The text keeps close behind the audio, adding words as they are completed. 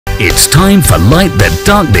It's time for light that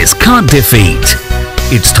darkness can't defeat.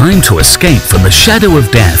 It's time to escape from the shadow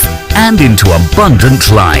of death and into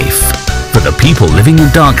abundant life. For the people living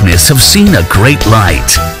in darkness have seen a great light,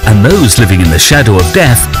 and those living in the shadow of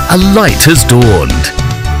death, a light has dawned.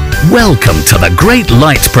 Welcome to the Great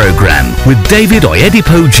Light Program with David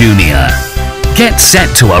Oyedepo Jr. Get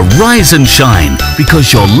set to arise and shine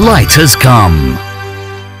because your light has come.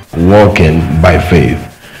 Walking by faith.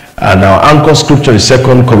 And our anchor scripture is 2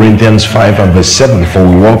 Corinthians 5 and verse 7. For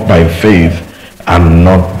we walk by faith and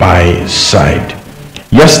not by sight.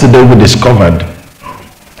 Yesterday we discovered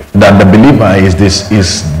that the believer is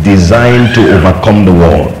designed to overcome the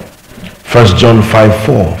world. 1 John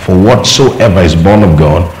 5:4. For whatsoever is born of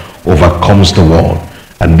God overcomes the world.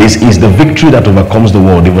 And this is the victory that overcomes the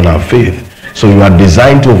world, even our faith. So you are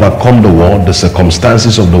designed to overcome the world, the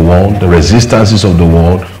circumstances of the world, the resistances of the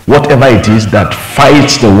world, whatever it is that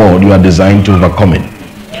fights the world, you are designed to overcome it.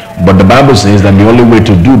 But the Bible says that the only way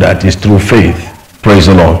to do that is through faith. Praise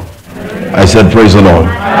the Lord. I said praise the Lord.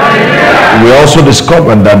 We also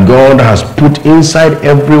discovered that God has put inside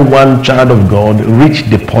every one child of God rich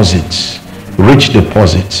deposits. Rich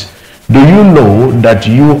deposits. Do you know that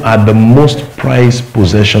you are the most prized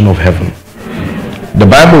possession of heaven? The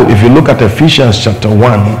Bible, if you look at Ephesians chapter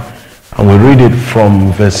 1 and we read it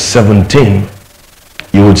from verse 17,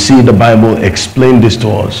 you would see the Bible explain this to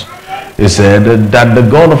us. It said that the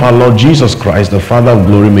God of our Lord Jesus Christ, the Father of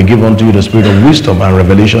glory, may give unto you the spirit of wisdom and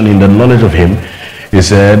revelation in the knowledge of him. He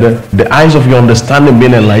said, the eyes of your understanding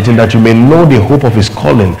being enlightened, that you may know the hope of his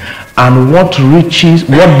calling and what the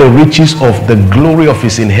riches of the glory of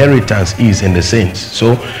his inheritance is in the saints.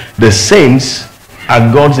 So the saints are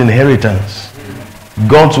God's inheritance.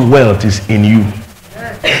 God's wealth is in you.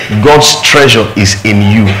 God's treasure is in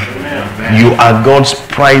you. You are God's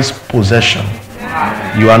prized possession.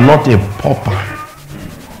 You are not a pauper.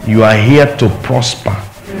 You are here to prosper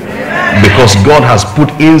because God has put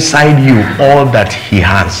inside you all that he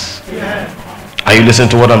has. Are you listening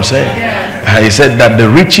to what I'm saying? He said that the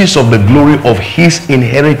riches of the glory of his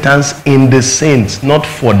inheritance in the saints, not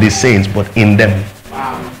for the saints, but in them.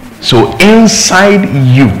 So inside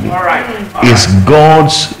you is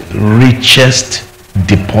God's richest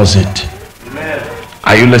deposit.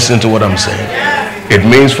 Are you listening to what I'm saying? It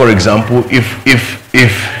means, for example, if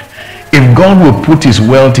God will put his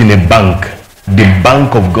wealth in a bank, the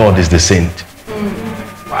bank of God is the saint.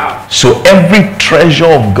 So every treasure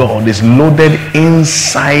of God is loaded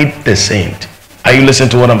inside the saint. Are you listening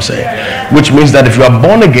to what I'm saying? Which means that if you are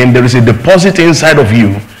born again, there is a deposit inside of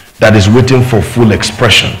you that is waiting for full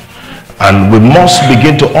expression. And we must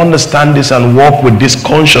begin to understand this and walk with this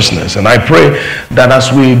consciousness. And I pray that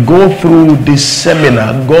as we go through this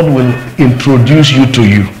seminar, God will introduce you to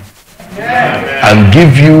you and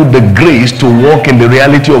give you the grace to walk in the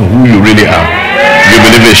reality of who you really are. You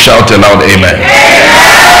believe it? Shout aloud, amen.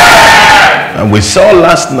 And we saw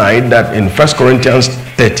last night that in 1 Corinthians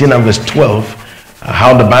 13 and verse 12,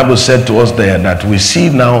 how the Bible said to us there that we see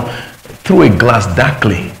now through a glass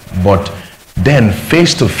darkly, but then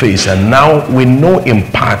face to face, and now we know in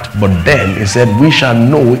part, but then he said we shall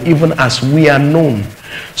know even as we are known.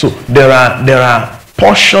 So there are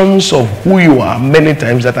portions of who you are many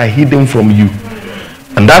times that are hidden from you,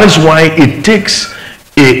 and that is why it takes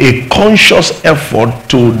a conscious effort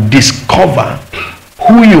to discover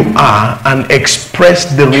who you are and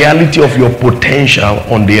express the reality of your potential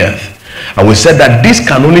on the earth. And we said that this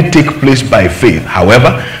can only take place by faith.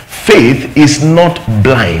 However, faith is not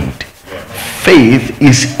blind. Faith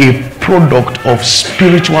is a product of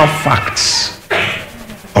spiritual facts.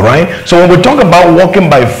 All right? So when we talk about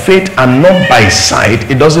walking by faith and not by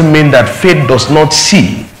sight, it doesn't mean that faith does not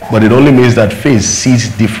see, but it only means that faith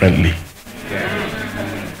sees differently.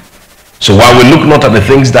 So while we look not at the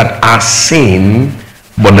things that are seen,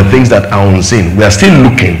 but the things that are unseen, we are still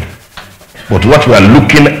looking, but what we are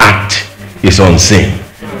looking at is unseen.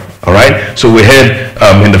 All right, so we heard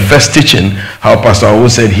in the first teaching how Pastor Awu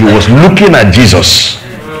said he was looking at Jesus.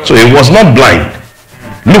 So he was not blind,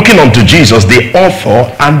 looking unto Jesus, the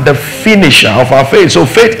author and the finisher of our faith. So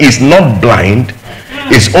faith is not blind.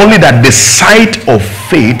 It's only that the sight of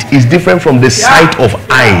faith is different from the sight of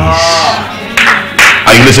eyes.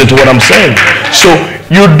 Are you listening to what I'm saying? So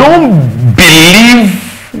you don't believe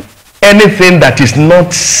anything that is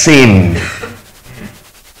not seen.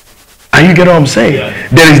 And you get what I'm saying?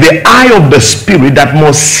 There is the eye of the spirit that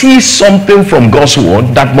must see something from God's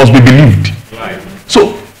word that must be believed.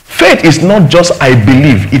 So faith is not just I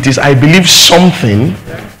believe, it is I believe something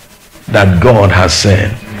that God has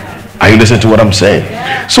said. Are you listening to what I'm saying?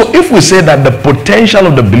 So if we say that the potential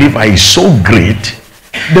of the believer is so great,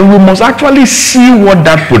 then we must actually see what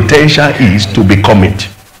that potential is to become it.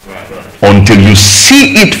 Until you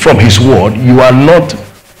see it from his word, you are not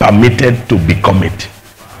permitted to become it.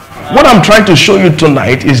 What I'm trying to show you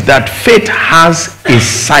tonight is that faith has a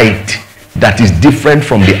sight that is different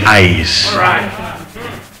from the eyes. All right.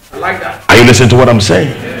 I like that. Are you listening to what I'm saying?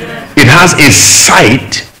 It has a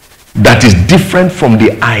sight that is different from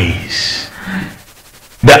the eyes.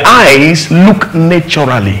 The eyes look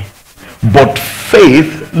naturally, but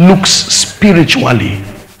faith looks spiritually.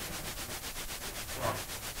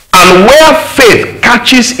 And where faith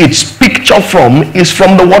catches its picture from is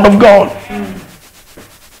from the word of God.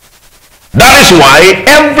 That is why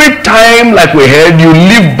every time, like we heard, you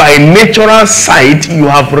live by natural sight, you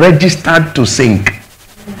have registered to sink.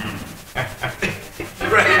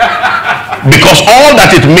 Because all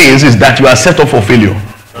that it means is that you are set up for failure.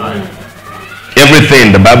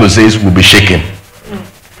 Everything, the Bible says, will be shaken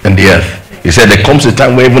in the earth. He said there comes a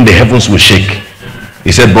time where even the heavens will shake.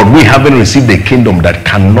 He said, but we haven't received a kingdom that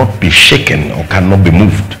cannot be shaken or cannot be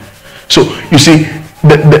moved. So you see,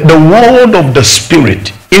 the world of the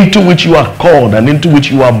spirit into which you are called and into which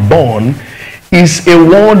you are born is a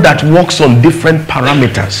world that works on different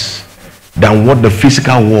parameters than what the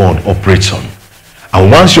physical world operates on. And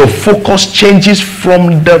once your focus changes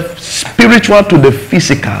from the spiritual to the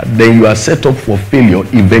physical, then you are set up for failure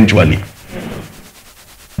eventually.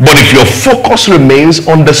 But if your focus remains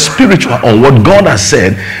on the spiritual, on what God has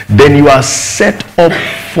said, then you are set up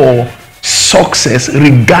for success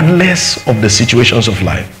regardless of the situations of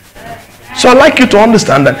life. So I'd like you to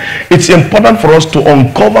understand that it's important for us to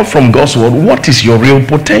uncover from God's word what is your real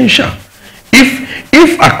potential.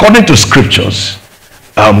 If according to scriptures,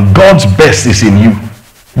 God's best is in you,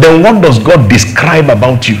 then what does God describe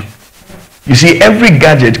about you? You see, every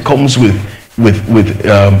gadget comes with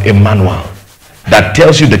a manual that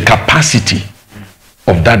tells you the capacity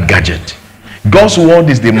of that gadget. God's word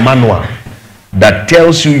is the manual that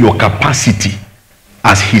tells you your capacity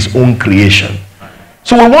as his own creation.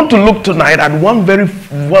 So we want to look tonight at one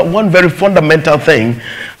very fundamental thing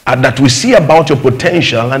that we see about your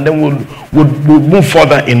potential, and then we'll move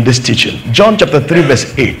further in this teaching. John chapter 3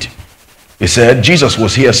 verse 8. He said, Jesus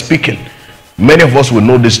was here speaking. Many of us will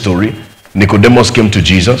know this story. Nicodemus came to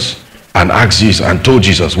Jesus and asked Jesus and told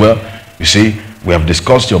Jesus, well, you see, we have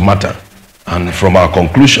discussed your matter, and from our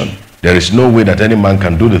conclusion, there is no way that any man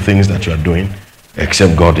can do the things that you are doing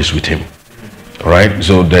except God is with him. All right?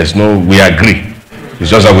 So there's no, we agree. It's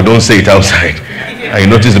just that we don't say it outside. And you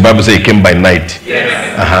notice the Bible says he came by night.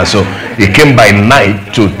 So he came by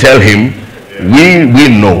night to tell him, we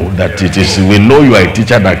know that it is, we know you are a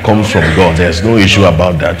teacher that comes from God. There's no issue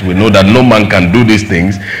about that. We know that no man can do these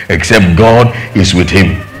things except God is with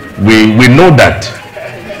him. We know that.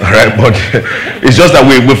 All right? But it's just that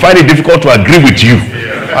we find it difficult to agree with you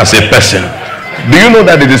as a person. Do you know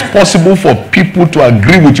that it is possible for people to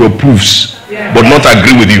agree with your proofs but not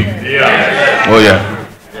agree with you? Oh yeah.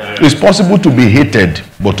 It's possible to be hated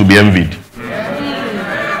but to be envied.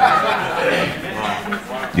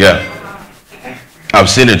 Yeah. I've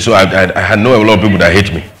seen it, so I know a lot of people that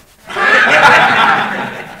hate me.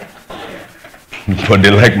 But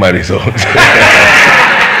they like my results.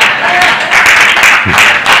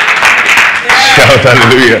 Shout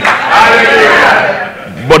hallelujah.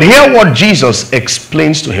 Hallelujah. But hear what Jesus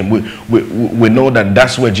explains to him. We know that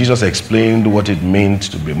that's where Jesus explained what it means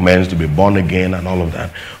to be born again and all of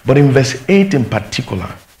that. But in verse 8 in particular,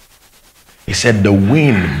 he said the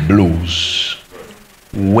wind blows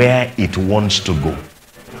where it wants to go.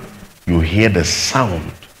 You hear the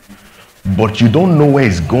sound, but you don't know where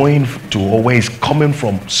it's going to or where it's coming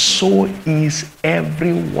from. So is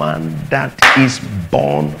everyone that is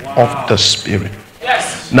born of the Spirit.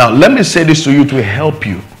 Yes. Now, let me say this to you to help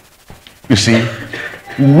you. You see,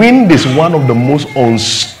 wind is one of the most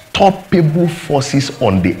unstoppable forces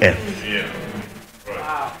on the earth.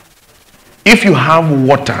 Yeah. If you have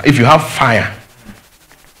water, if you have fire,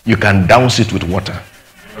 you can douse it with water.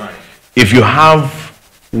 Right. If you have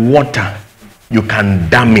water, you can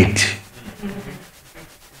dam it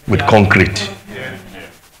with concrete.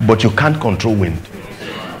 But you can't control wind.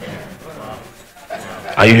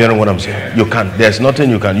 Are you hearing what I'm saying? You can't. There's nothing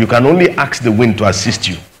you can. You can only ask the wind to assist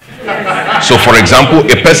you. So for example,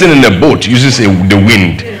 a person in a boat uses the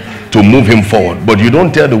wind to move him forward, but you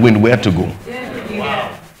don't tell the wind where to go.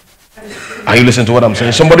 Are you listening to what I'm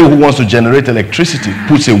saying? Somebody who wants to generate electricity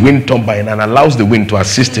puts a wind turbine and allows the wind to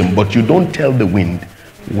assist him, but you don't tell the wind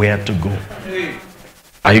where to go.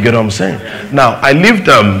 Are you getting what I'm saying? Now, I lived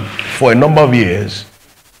for a number of years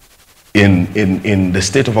in the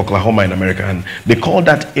state of Oklahoma in America, and they call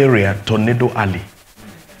that area Tornado Alley.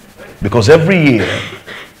 Because every year,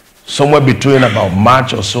 somewhere between about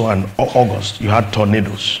March or so and August, you had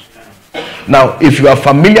tornadoes. Now, if you are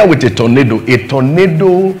familiar with a tornado,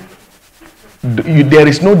 there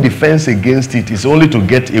is no defense against it. It's only to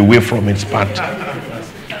get away from its path.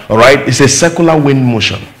 All right? It's a circular wind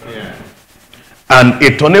motion. And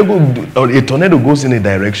a tornado goes in a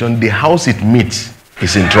direction, the house it meets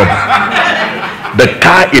is in trouble. The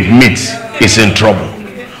car it meets is in trouble.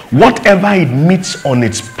 Whatever it meets on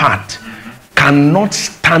its path cannot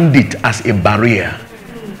stand it as a barrier.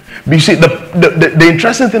 But you see, the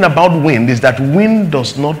interesting thing about wind is that wind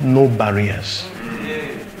does not know barriers.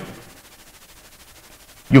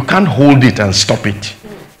 You can't hold it and stop it.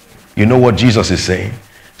 You know what Jesus is saying?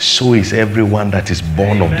 So is everyone that is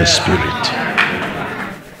born of the Spirit.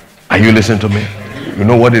 Are you listening to me? You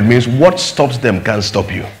know what it means? What stops them can't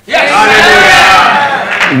stop you. Yes.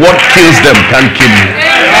 What kills them can't kill you.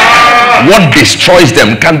 What destroys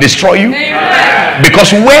them can't destroy you.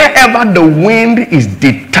 Because wherever the wind is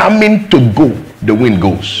determined to go, the wind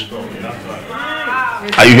goes.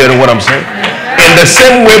 Are you hearing what I'm saying? In the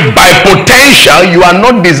same way, by potential, you are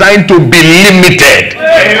not designed to be limited.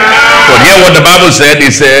 But hear what the Bible said.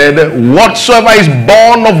 It said, whatsoever is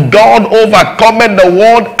born of God overcometh the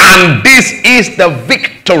world, and this is the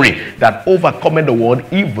victory that overcometh the world,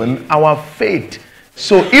 even our faith.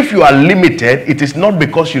 So if you are limited, it is not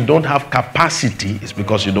because you don't have capacity, it's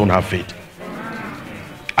because you don't have faith.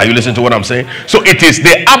 Are you listening to what I'm saying? So it is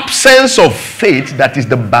the absence of faith that is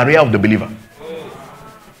the barrier of the believer.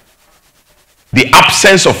 The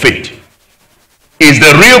absence of faith is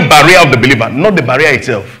the real barrier of the believer, not the barrier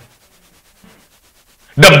itself.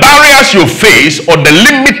 The barriers you face or the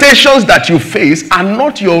limitations that you face are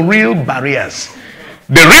not your real barriers.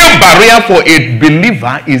 The real barrier for a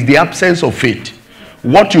believer is the absence of faith.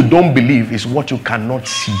 What you don't believe is what you cannot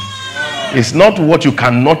see. It's not what you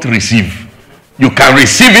cannot receive. You can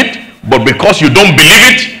receive it, but because you don't believe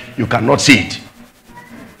it, you cannot see it.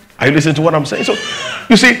 Are you listening to what I'm saying? So,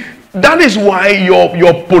 you see, that is why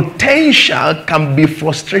your potential can be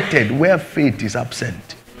frustrated where faith is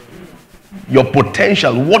absent. Your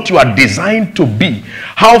potential, what you are designed to be,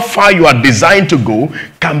 how far you are designed to go,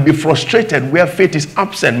 can be frustrated where faith is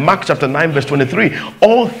absent. Mark chapter 9 verse 23.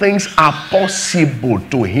 All things are possible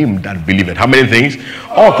to him that believeth. How many things?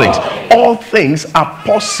 All things. All things are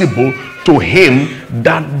possible to him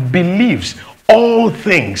that believes. All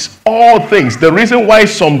things. All things. The reason why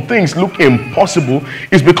some things look impossible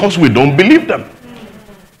is because we don't believe them.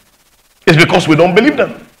 It's because we don't believe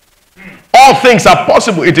them. All things are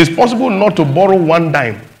possible. It is possible not to borrow 1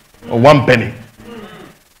 dime or 1 penny.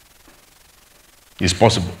 It's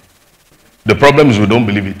possible. The problem is we don't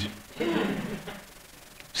believe it.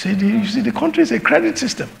 You see, the country is a credit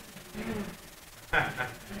system.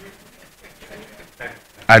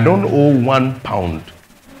 I don't owe £1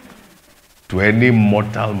 to any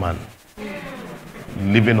mortal man,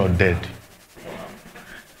 living or dead.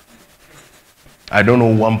 I don't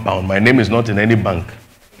owe £1. My name is not in any bank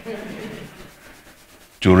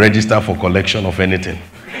to register for collection of anything.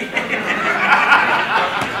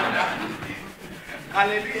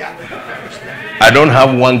 I don't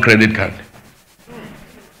have 1 credit card.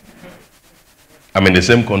 I'm in the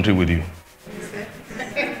same country with you.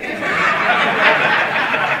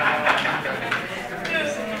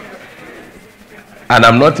 And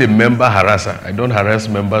I'm not a member harasser. I don't harass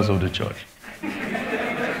members of the church.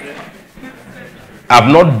 I've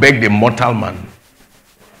not begged a mortal man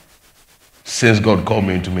since God called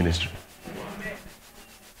me into ministry.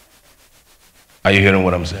 Are you hearing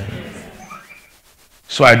what I'm saying?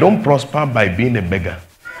 So I don't prosper by being a beggar.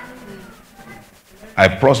 I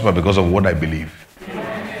prosper because of what I believe.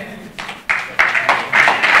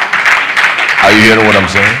 Are you hearing what I'm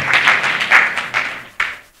saying?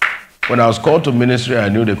 When I was called to ministry, I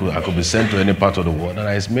knew I could be sent to any part of the world. And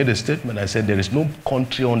I made a statement. I said, there is no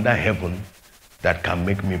country under heaven that can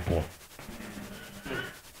make me poor.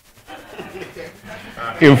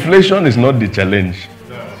 Inflation is not the challenge.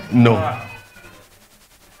 No.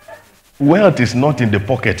 Wealth is not in the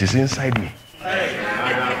pocket, it's inside me.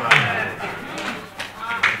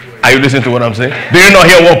 Are you listening to what I'm saying? Do you not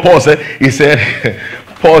hear what Paul said? He said,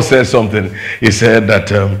 Paul said something. He said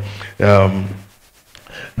that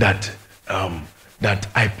that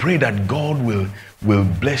I pray that God will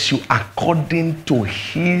bless you according to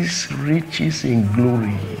his riches in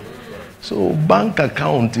glory. So bank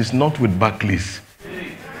account is not with Barclays.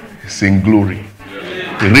 It's in glory.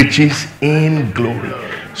 The riches in glory.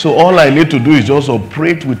 So all I need to do is just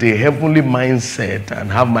operate with a heavenly mindset and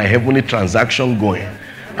have my heavenly transaction going.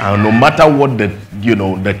 And no matter what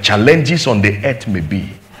the challenges on the earth may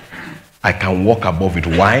be, I can walk above it.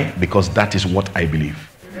 Why? Because that is what I believe.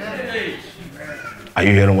 Are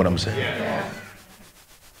you hearing what I'm saying?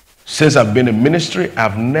 Since I've been in ministry,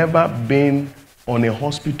 I've never been on a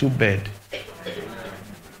hospital bed.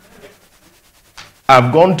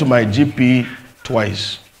 I've gone to my GP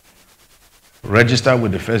twice, registered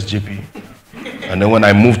with the first GP, and then when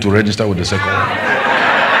I moved to register with the second one.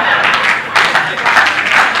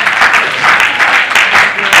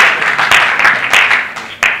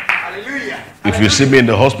 If you see me in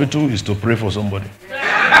the hospital, it's to pray for somebody.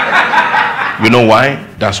 You know why?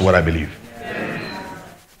 That's what I believe.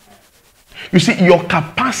 You see, your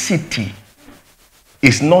capacity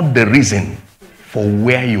is not the reason for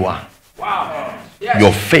where you are. Wow. Yes.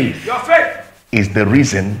 Your faith Your is the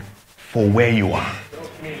reason for where you are.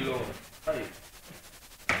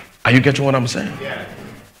 Are you getting what I'm saying? Yeah.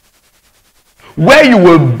 Where you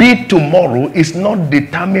will be tomorrow is not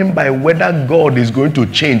determined by whether God is going to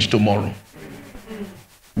change tomorrow.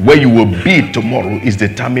 Where you will be tomorrow is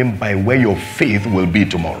determined by where your faith will be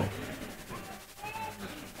tomorrow.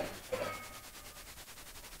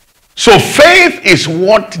 So faith is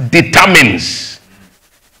what determines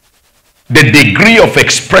the degree of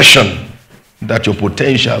expression that your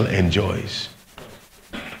potential enjoys.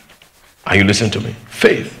 Are you listening to me?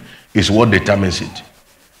 Faith is what determines it.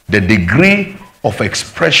 The degree of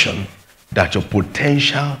expression that your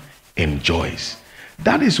potential enjoys.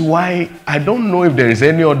 That is why I don't know if there is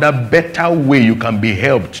any other better way you can be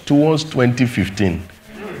helped towards 2015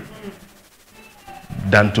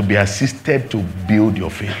 than to be assisted to build your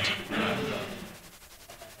faith.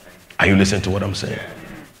 Are you listening to what I'm saying?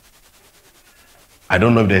 I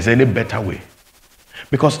don't know if there's any better way.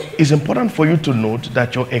 Because it's important for you to note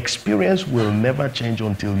that your experience will never change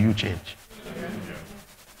until you change.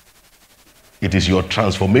 It is your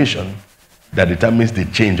transformation that determines the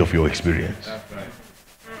change of your experience.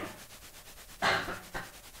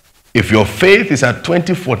 If your faith is at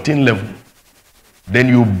 2014 level, then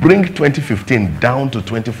you bring 2015 down to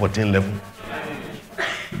 2014 level.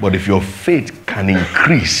 But if your faith can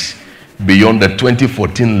increase beyond the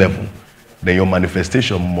 2014 level, then your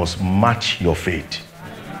manifestation must match your faith.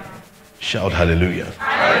 Shout hallelujah.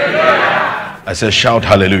 Hallelujah. I said shout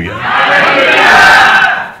hallelujah.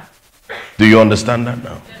 Hallelujah. Do you understand that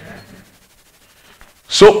now?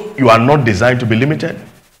 So you are not designed to be limited.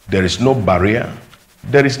 There is no barrier.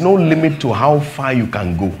 There is no limit to how far you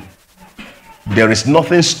can go. There is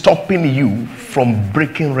nothing stopping you from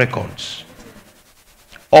breaking records.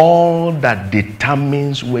 All that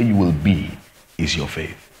determines where you will be is your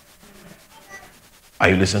faith. Are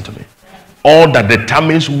you listening to me? All that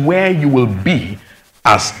determines where you will be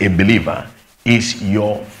as a believer is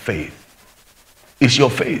your faith. It's your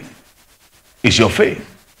faith. It's your faith.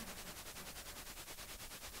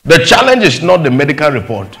 The challenge is not the medical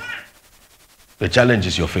report. The challenge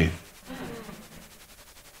is your faith.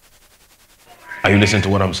 Are you listening to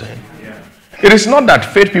what I'm saying? Yeah. It is not that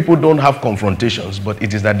faith people don't have confrontations, but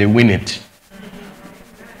it is that they win it.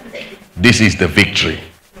 This is the victory.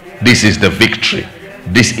 This is the victory.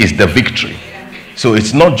 This is the victory. So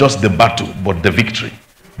it's not just the battle, but the victory.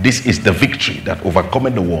 This is the victory that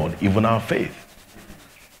overcometh the world, even our faith.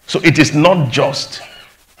 So it is not just,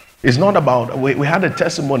 it's not about, we had a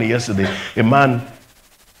testimony yesterday. A man,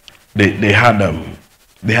 they had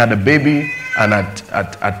a baby, and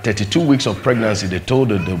at 32 weeks of pregnancy, they told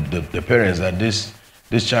the parents that this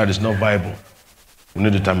child is not viable. We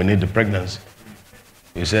need to terminate the pregnancy.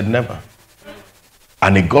 He said never.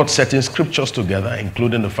 And he got certain scriptures together,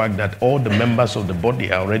 including the fact that all the members of the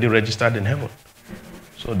body are already registered in heaven.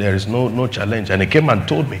 So there is no challenge. And he came and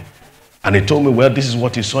told me. And he told me, well, this is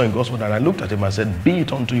what he saw in gospel. And I looked at him and said, be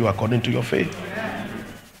it unto you according to your faith.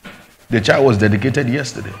 The child was dedicated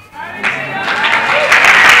yesterday.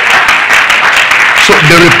 So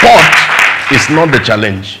the report is not the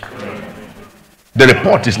challenge. The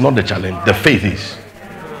report is not the challenge. The faith is.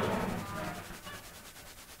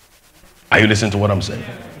 Are you listening to what I'm saying?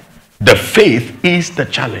 The faith is the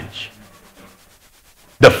challenge.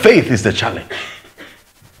 The faith is the challenge.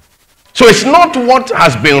 So it's not what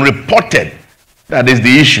has been reported that is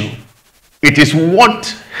the issue. It is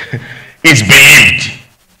what is believed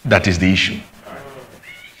that is the issue.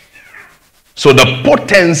 So the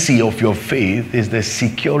potency of your faith is the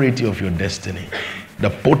security of your destiny.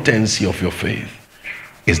 The potency of your faith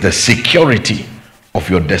is the security of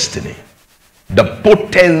your destiny. The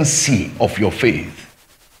potency of your faith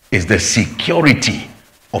is the security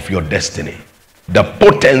of your destiny. The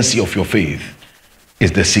potency of your faith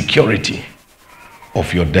is the security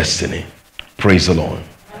of your destiny. Praise the Lord.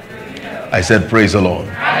 Hallelujah. I said praise the Lord.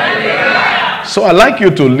 Hallelujah. So I'd like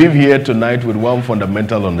you to live here tonight with one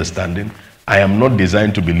fundamental understanding. I am not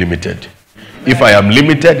designed to be limited. If I am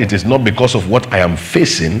limited, it is not because of what I am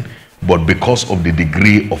facing, but because of the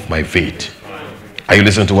degree of my faith. Are you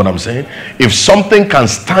listening to what I'm saying? If something can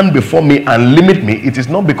stand before me and limit me, it is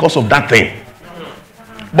not because of that thing,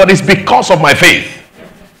 but it's because of my faith.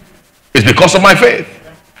 It's because of my faith.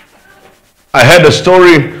 I heard a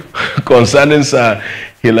story concerning Sir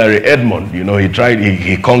Hilary Edmond. You know, he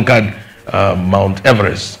conquered Mount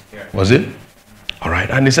Everest. Was it? All right.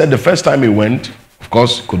 And he said the first time he went, of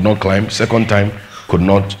course, could not climb. Second time, could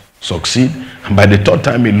not succeed. And by the third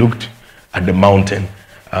time he looked at the mountain,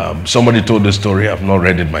 somebody told the story. I've not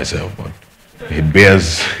read it myself, but it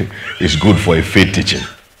bears, it's good for a faith teaching.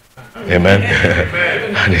 Amen.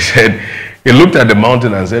 And he said, he looked at the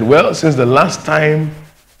mountain and said, well, since the last time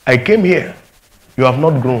I came here, you have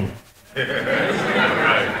not grown. You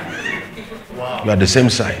are the same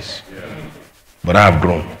size, but I have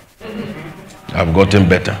grown. I've gotten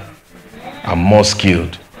better. I'm more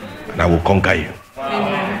skilled, and I will conquer you.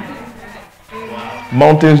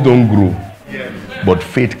 Mountains don't grow, but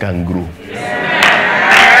faith can grow.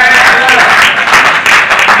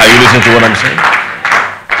 Are you listening to what I'm saying?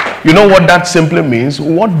 You know what that simply means?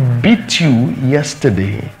 What beat you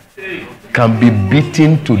yesterday can be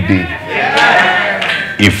beaten today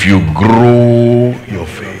if you grow your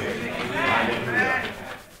faith.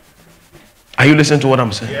 Are you listening to what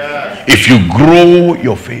I'm saying? If you grow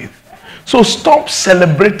your faith. So stop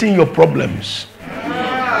celebrating your problems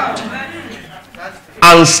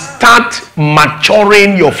and start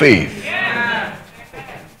maturing your faith.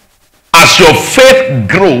 As your faith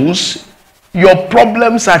grows, your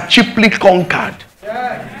problems are cheaply conquered.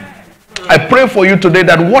 I pray for you today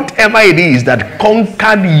that whatever it is that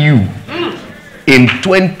conquered you in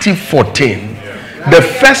 2014, the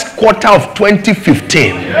first quarter of 2015,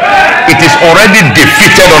 it is already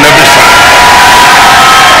defeated on every side.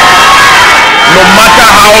 No matter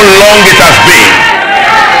how long it has been,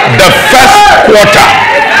 the first quarter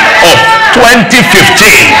of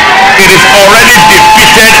 2015, it is already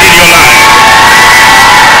defeated in your life.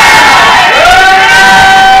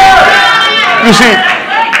 You see,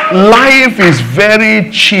 life is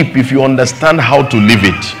very cheap if you understand how to live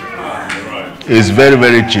it. It's very,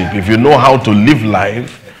 very cheap. If you know how to live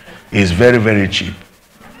life, it's very, very cheap.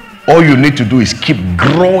 All you need to do is keep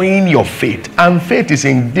growing your faith. And faith is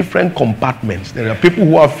in different compartments. There are people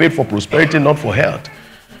who have faith for prosperity, not for health.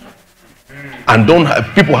 And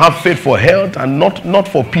people have faith for health and not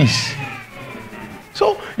for peace.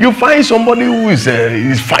 So you find somebody who is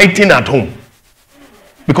fighting at home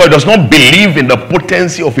because he does not believe in the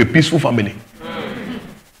potency of a peaceful family.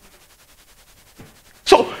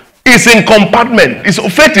 So it's in compartment.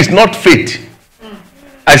 Faith is not faith.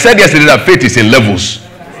 I said yesterday that faith is in levels.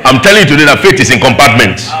 I'm telling you today that faith is in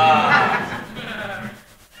compartments.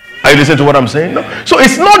 Are you listening to what I'm saying? No. So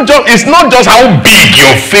it's not just how big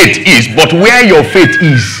your faith is, but where your faith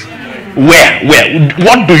is. Where?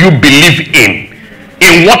 What do you believe in?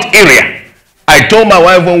 In what area? I told my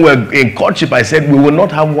wife when we were in courtship, I said we will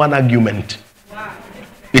not have one argument.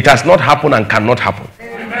 It has not happened and cannot happen.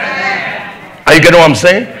 Are you getting what I'm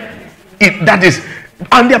saying? That is,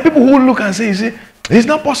 and there are people who look and say, you see, it's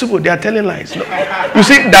not possible. They are telling lies. No. You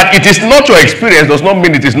see, that it is not your experience does not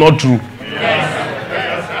mean it is not true.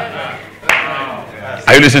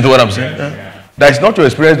 Are you listening to what I'm saying? That it's not your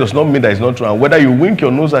experience does not mean that it's not true. And whether you wink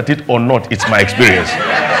your nose at it or not, it's my experience.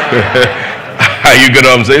 Are you getting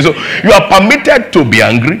what I'm saying? So you are permitted to be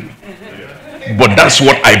angry, but that's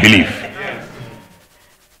what I believe.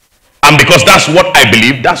 And because that's what I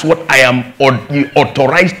believe, that's what I am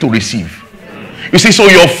authorized to receive. You see, so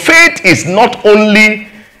your faith is not only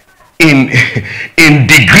in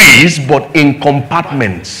degrees, but in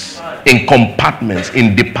compartments, in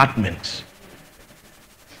departments.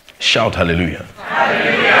 Shout hallelujah.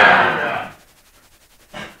 Hallelujah.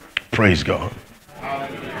 Praise God.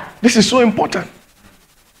 Hallelujah. This is so important.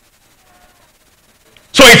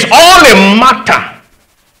 So it's all a matter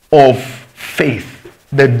of faith.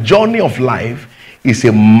 The journey of life is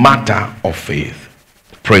a matter of faith.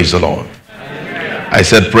 Praise the Lord. Hallelujah. I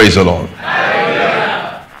said praise the Lord.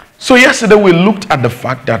 Hallelujah. So yesterday we looked at the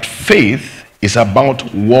fact that faith is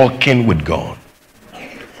about walking with God.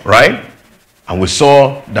 Right? And we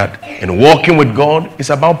saw that in walking with God, it's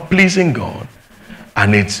about pleasing God.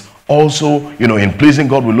 And it's also, in pleasing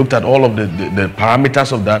God, we looked at all of the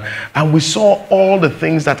parameters of that. And we saw all the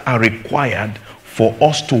things that are required for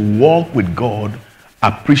us to walk with God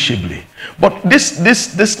appreciably. But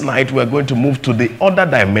this night we're going to move to the other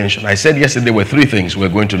dimension. I said yesterday there were three things we're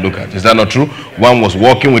going to look at. Is that not true? One was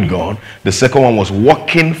walking with God. The second one was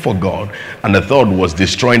walking for God. And the third was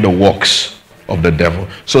destroying the works of the devil.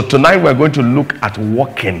 So tonight we're going to look at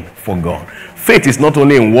walking for God. Faith is not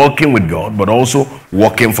only in walking with God, but also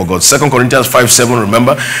walking for God. 2 Corinthians 5:7,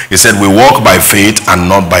 remember, he said we walk by faith and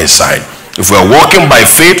not by sight. If we're walking by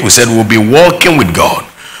faith, we said we'll be walking with God.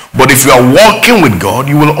 But if you are walking with God,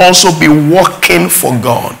 you will also be walking for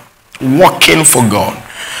God. Walking for God.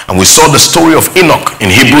 And we saw the story of Enoch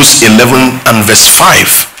in Hebrews 11 and verse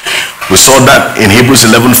 5. We saw that in Hebrews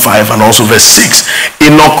 11:5 and also verse 6.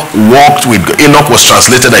 Enoch walked with God. Enoch was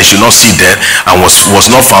translated that he should not see death and was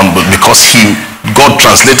not found, but because God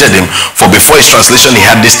translated him, for before his translation he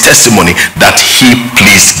had this testimony that he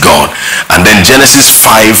pleased God. And then Genesis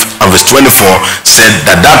 5 and verse 24 said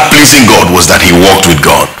that pleasing God was that he walked with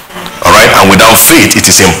God. Alright, and without faith it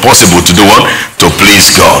is impossible to do what? To please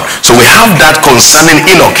God. So we have that concerning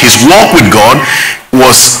Enoch. His walk with God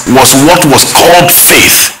was what was called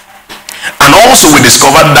faith. And also we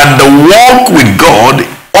discovered that the walk with God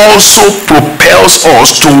also propels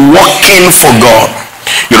us to walking for God.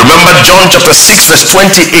 You remember John chapter 6 verse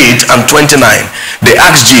 28 and 29. They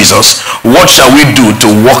asked Jesus, what shall we do to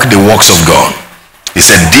walk the works of God? He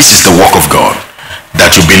said, this is the work of God,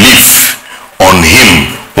 that you believe on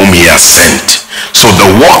him whom he has sent. So the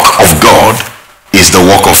work of God is the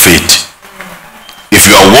work of faith. If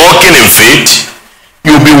you are walking in faith,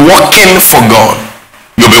 you'll be walking for God.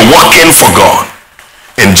 You'll be walking for God.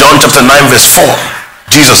 In John chapter 9 verse 4,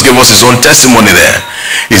 Jesus gave us his own testimony there.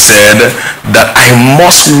 He said that I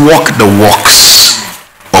must walk the works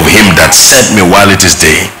of him that sent me while it is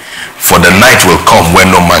day, for the night will come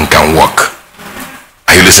when no man can walk.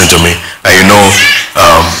 Are you listening to me? And you know,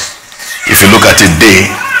 if you look at it,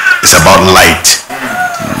 day is about light,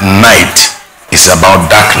 night is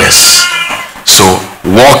about darkness. So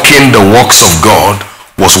walking the works of God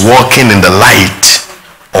was walking in the light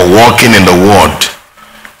or walking in the word.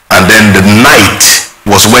 And then the night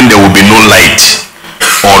was when there will be no light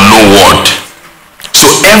or no word. So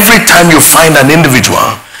every time you find an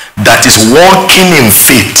individual that is walking in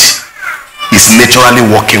faith is naturally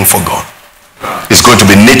walking for God. It's going to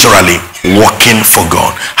be naturally walking for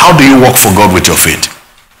God. How do you walk for God with your faith?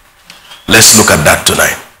 Let's look at that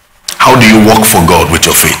tonight. How do you walk for God with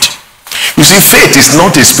your faith? You see, faith is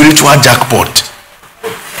not a spiritual jackpot.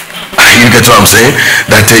 You get what I'm saying?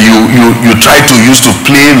 That you try to use to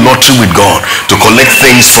play lottery with God, to collect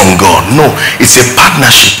things from God. No, it's a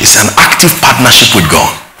partnership. It's an active partnership with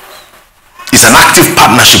God. It's an active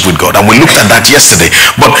partnership with God. And we looked at that yesterday.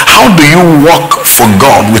 But how do you walk for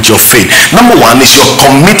God with your faith? Number one is your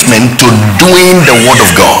commitment to doing the word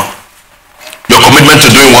of God. Your commitment to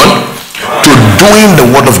doing what? To doing the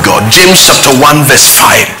word of God. James chapter 1 verse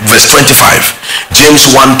 5, verse 25. James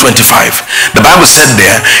 1:25. The Bible said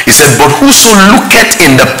there, it said, but whoso looketh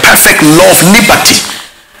in the perfect law of liberty,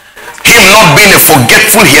 him not being a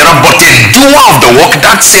forgetful hearer, but a doer of the work,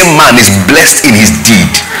 that same man is blessed in his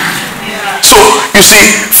deed. So, you see,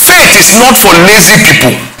 faith is not for lazy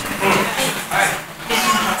people.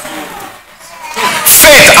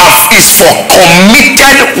 Faith is for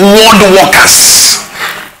committed word workers.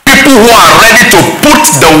 People who are ready to put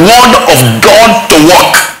the word of God to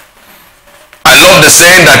work. I love the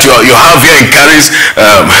saying that you have here in Caris,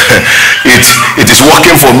 it is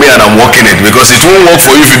working for me and I'm working it, because it won't work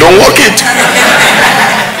for you if you don't work it.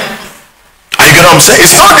 You get what I'm saying?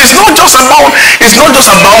 It's not just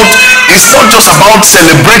about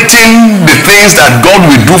celebrating the things that God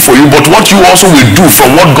will do for you, but what you also will do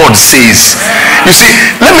from what God says. You see,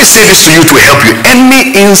 let me say this to you to help you.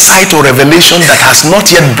 Any insight or revelation that has not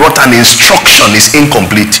yet brought an instruction is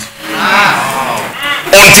incomplete.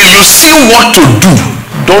 Until you see what to do,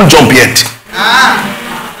 don't jump yet.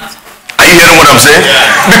 Are you hearing what I'm saying?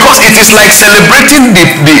 Because it is like celebrating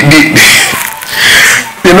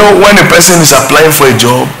you know, when a person is applying for a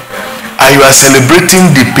job and you are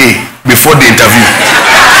celebrating the pay before the interview.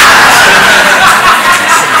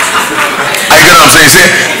 I get what I'm saying? You say,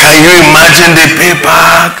 can you imagine the pay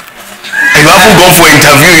pack? And you haven't gone for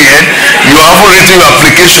interview yet. You haven't written your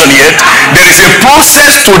application yet. There is a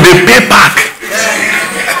process to the pay pack.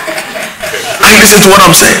 Are you listening to what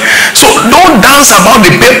I'm saying? So don't dance about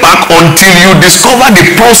the pay pack until you discover the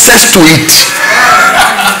process to it.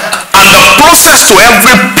 And the process to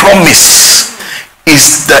every promise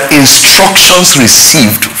is the instructions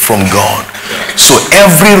received from God. So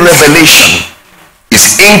every revelation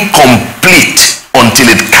is incomplete until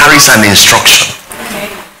it carries an instruction.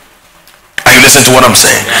 Are you you listening to what I'm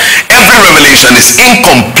saying? Every revelation is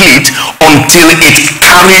incomplete until it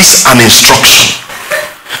carries an instruction.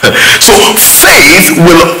 So faith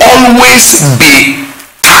will always be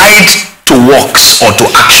tied to works or to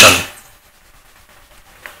action.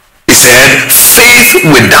 He said, faith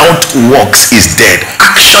without works is dead.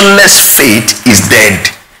 Actionless faith is dead.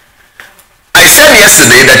 I said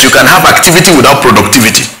yesterday that you can have activity without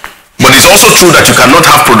productivity. But it's also true that you cannot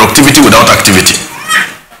have productivity without activity.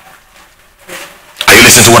 Are you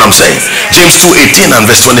listening to what I'm saying? James 2:18 and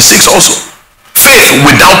verse 26 also. Faith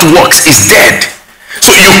without works is dead.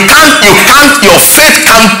 So your faith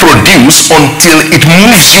can't produce until it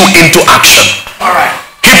moves you into action. All right.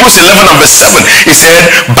 Hebrews 11 and verse 7, he said,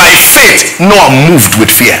 by faith Noah moved with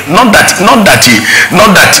fear. Not that he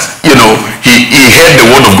heard the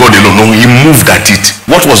word of God alone. No, he moved at it.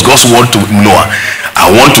 What was God's word to Noah? I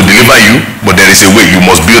want to deliver you, but there is a way. You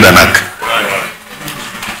must build an ark.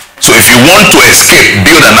 So if you want to escape,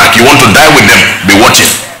 build an ark. You want to die with them, be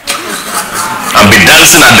watching and be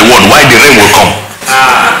dancing at the word while the rain will come.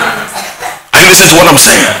 Are you listening to what I'm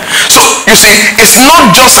saying? So you see, it's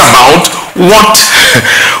not just about what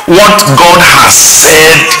God has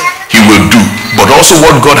said he will do, but also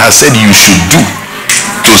what God has said you should do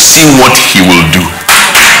to see what he will do.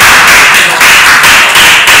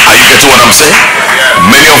 Are you getting what I'm saying?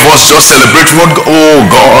 Many of us just celebrate what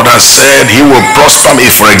God has said he will prosper me.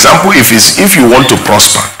 For example, if you want to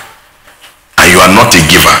prosper and you are not a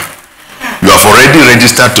giver, you have already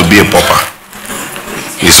registered to be a pauper.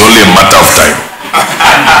 It's only a matter of time.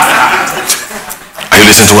 Are you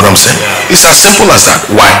listening to what I'm saying? It's as simple as that.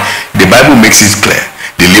 Why? The Bible makes it clear.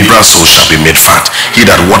 The liberal soul shall be made fat. He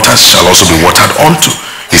that waters shall also be watered unto.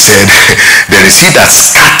 He said, there is he that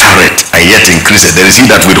scattereth and yet increaseth. There is he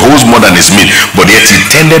that withholds more than is meet, but yet he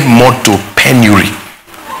tended more to penury,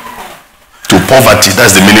 to poverty.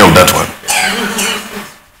 That's the meaning of that one.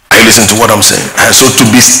 Are you listening to what I'm saying? And so to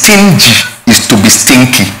be stingy is to be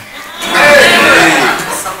stinky.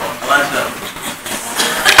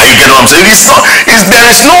 You get what I'm saying? There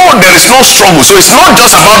is no struggle. So it's not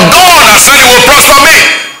just about God has said he will prosper me.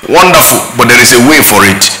 Wonderful. But there is a way for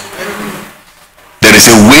it. There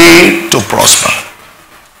is a way to prosper.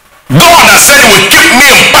 God has said he will keep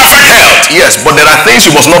me in perfect health. Yes, but there are things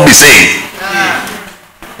you must not be saying.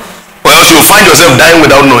 Or else you'll find yourself dying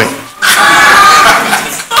without knowing.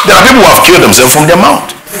 There are people who have killed themselves from their mouth.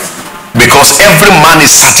 Because every man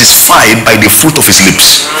is satisfied by the fruit of his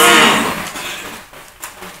lips.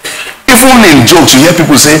 Even in jokes, you hear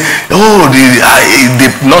people say, oh,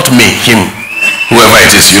 not me, him, whoever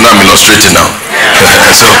it is. You know, I'm illustrating now.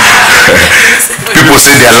 So, people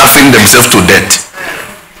say they are laughing themselves to death.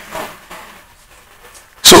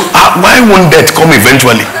 So, why won't death come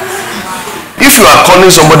eventually? If you are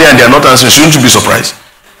calling somebody and they are not answering, shouldn't you be surprised?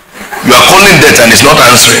 You are calling death and it's not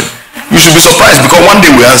answering. You should be surprised because one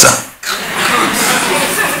day we answer.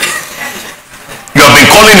 You have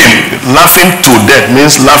been calling him. Laughing to death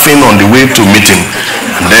means laughing on the way to meet him.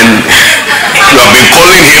 And then you have been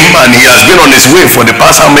calling him and he has been on his way for the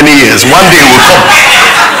past how many years? One day he will come.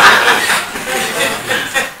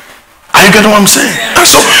 Are you getting what I'm saying? And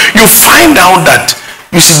so you find out that,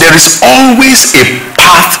 you see, there is always a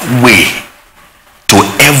pathway to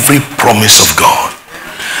every promise of God.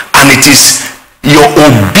 And it is your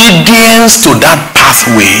obedience to that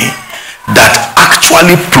pathway that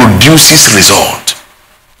actually produces result.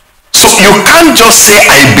 So you can't just say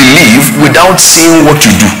I believe without seeing what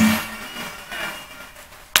you do.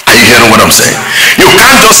 Are you hearing what I'm saying? You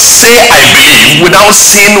can't just say I believe without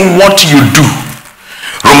seeing what you do.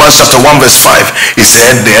 Romans chapter 1 verse 5, he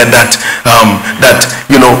said there that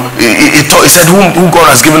he said whom God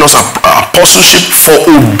has given us apostleship for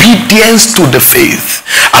obedience to the faith.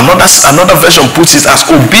 Another version puts it as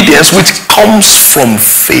obedience which comes from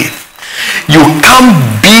faith. You can't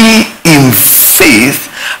be in faith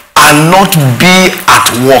and not be at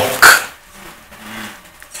work.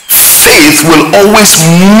 Faith will always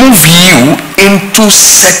move you into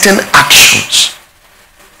certain actions.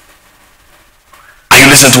 Are you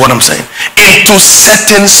listening to what I'm saying? Into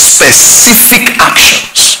certain specific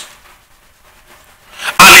actions.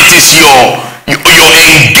 And it is your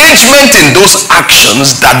engagement in those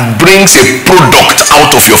actions that brings a product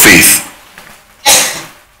out of your faith.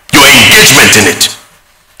 Your engagement in it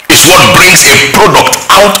is what brings a product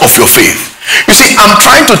out of your faith. You see, I'm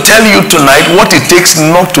trying to tell you tonight what it takes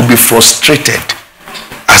not to be frustrated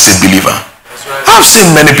as a believer. I've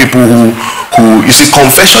seen many people who you see,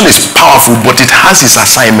 confession is powerful, but it has its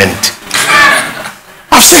assignment.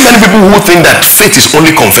 I've seen many people who think that faith is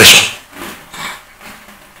only confession.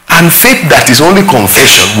 And faith that is only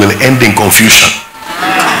confession will end in confusion.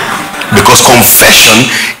 Because confession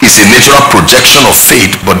is a natural projection of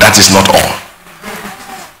faith, but that is not all.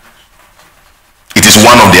 It is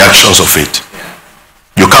one of the actions of faith.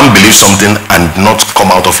 You can't believe something and not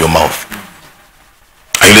come out of your mouth.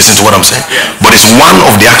 Are you listening to what I'm saying? But it's one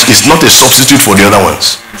of the actions. It's not a substitute for the other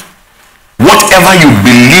ones. Whatever you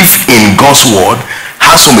believe in God's word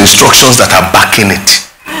has some instructions that are backing it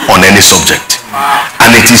on any subject.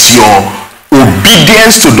 And it is your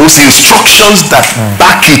obedience to those instructions that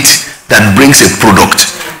back it that brings a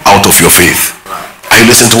product out of your faith. Are you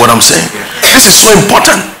listening to what I'm saying? This is so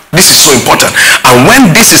important. This is so important. And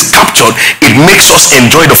when this is captured, it makes us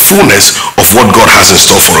enjoy the fullness of what God has in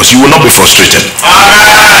store for us. You will not be frustrated.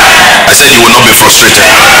 I said you will not be frustrated.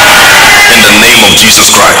 In the name of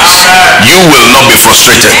Jesus Christ. You will not be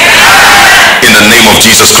frustrated. In the name of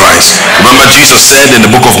Jesus Christ. Remember, Jesus said in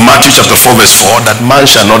the book of Matthew chapter 4 verse 4 that man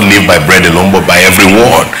shall not live by bread alone, but by every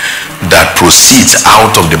word that proceeds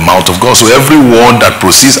out of the mouth of God. So every word that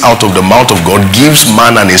proceeds out of the mouth of God gives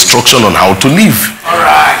man an instruction on how to live. All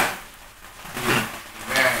right.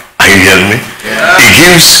 Are you hearing me? Yeah. It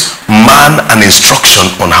gives man an instruction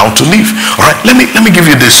on how to live. All right, let me give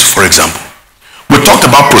you this for example. We talked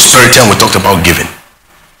about prosperity and we talked about giving.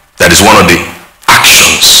 That is one of the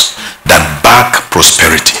actions that back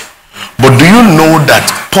prosperity. But do you know that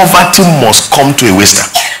poverty must come to a waster,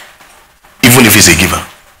 even if he's a giver?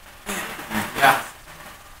 Yeah.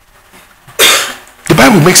 The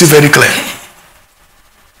Bible makes it very clear.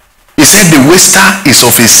 It said the waster is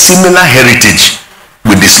of a similar heritage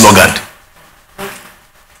with the sluggard.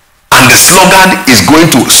 And the sluggard is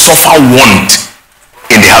going to suffer want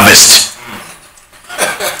in the harvest.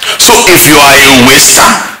 So if you are a waster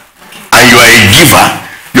and you are a giver,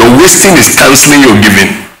 your wasting is cancelling your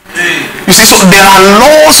giving. You see, so there are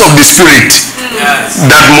laws of the spirit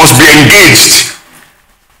that must be engaged.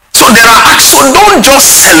 So there are acts. So don't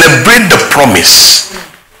just celebrate the promise.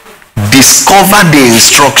 Discover the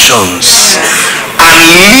instructions and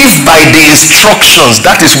live by the instructions.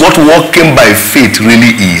 That is what walking by faith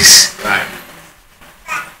really is.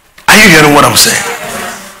 Are you hearing what I'm saying?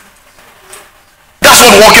 That's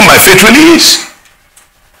what walking by faith really is.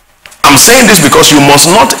 I'm saying this because you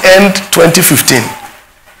must not end 2015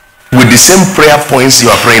 with the same prayer points you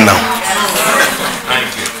are praying now.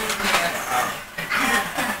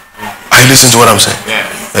 Are you listening to what I'm saying?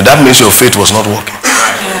 And that means your faith was not working.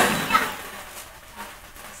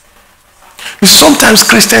 You see, sometimes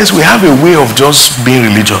Christians, we have a way of just being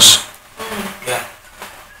religious.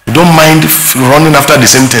 You don't mind running after the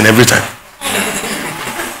same thing every time.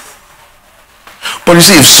 But you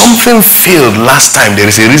see, if something failed last time, there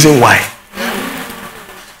is a reason why.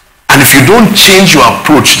 And if you don't change your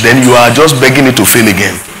approach, then you are just begging it to fail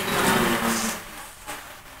again.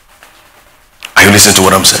 Are you listening to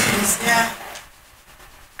what I'm saying?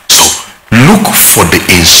 So, look for the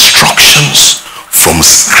instructions from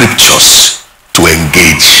scriptures to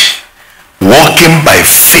engage. Walking by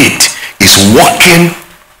faith is walking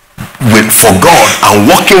for God, and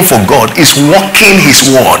walking for God is walking his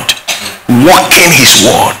word. Walking his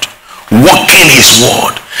word. Walking his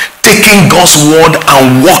word. Taking God's word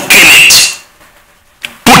and walking it.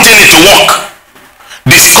 Putting it to work.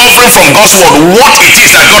 Discovering from God's word what it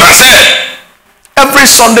is that God has said. Every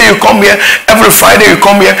Sunday you come here, every Friday you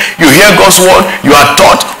come here, you hear God's word, you are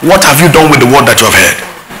taught. What have you done with the word that you have heard?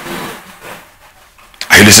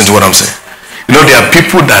 Are you listening to what I'm saying? You know, there are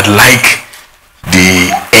people that like the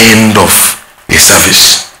end of a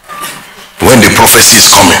service. When the prophecy is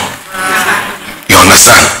coming. You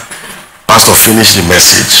understand? Pastor, finish the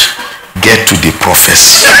message. Get to the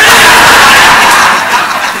prophecy.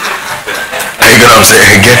 Are you get what I'm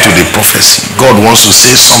saying? Get to the prophecy. God wants to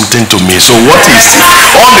say something to me. So what is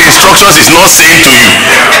all the instructions is not saying to you,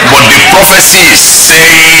 but the prophecy is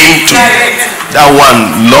saying to that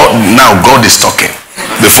one. Lord, now God is talking.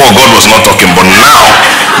 Before God was not talking, but now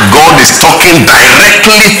God is talking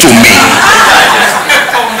directly to me.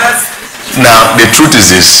 Now the truth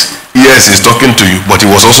is this. Yes, he's talking to you, but he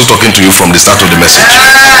was also talking to you from the start of the message.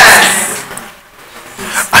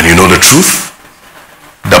 And you know the truth?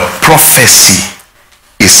 The prophecy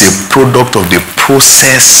is a product of the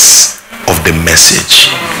process of the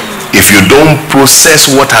message. If you don't process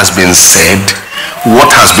what has been said,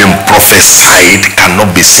 what has been prophesied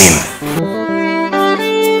cannot be seen.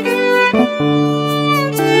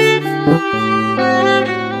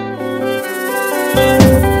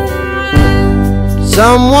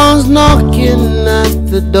 Someone's knocking at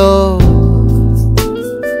the door.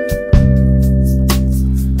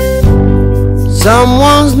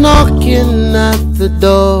 Someone's knocking at the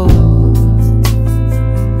door.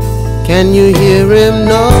 Can you hear him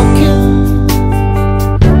knocking?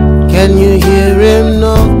 Can you hear him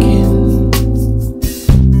knocking?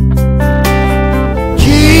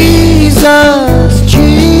 Jesus,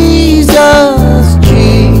 Jesus,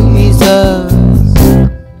 Jesus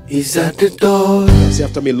is at the door. Say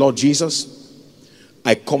after me, Lord Jesus,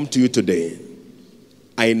 I come to you today.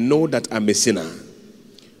 I know that I'm a sinner,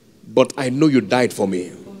 but I know you died for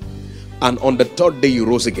me. And on the third day you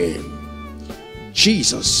rose again.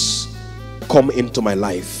 Jesus, come into my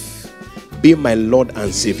life. Be my Lord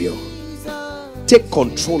and Savior. Take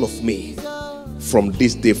control of me from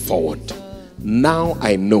this day forward. Now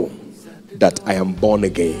I know that I am born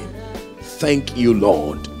again. Thank you,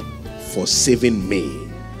 Lord, for saving me.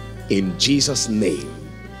 In Jesus' name,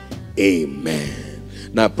 amen.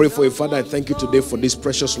 Now I pray for you, Father. I thank you today for these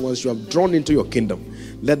precious ones you have drawn into your kingdom.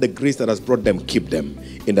 Let the grace that has brought them keep them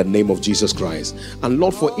in the name of Jesus Christ. And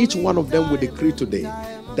Lord, for each one of them we decree today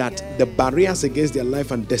that the barriers against their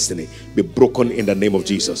life and destiny be broken in the name of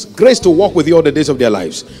Jesus. Grace to walk with you all the days of their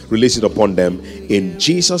lives, release it upon them. In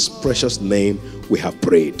Jesus' precious name we have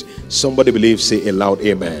prayed. Somebody believe, say a loud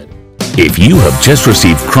amen. If you have just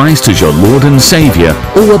received Christ as your Lord and Savior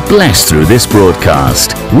or were blessed through this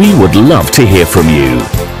broadcast, we would love to hear from you.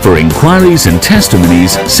 For inquiries and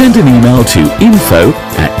testimonies, send an email to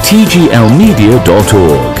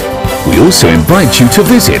info@tglmedia.org. We also invite you to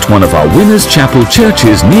visit one of our Winners Chapel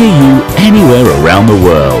churches near you anywhere around the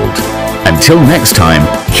world. Until next time,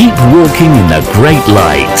 keep walking in the great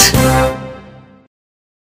light.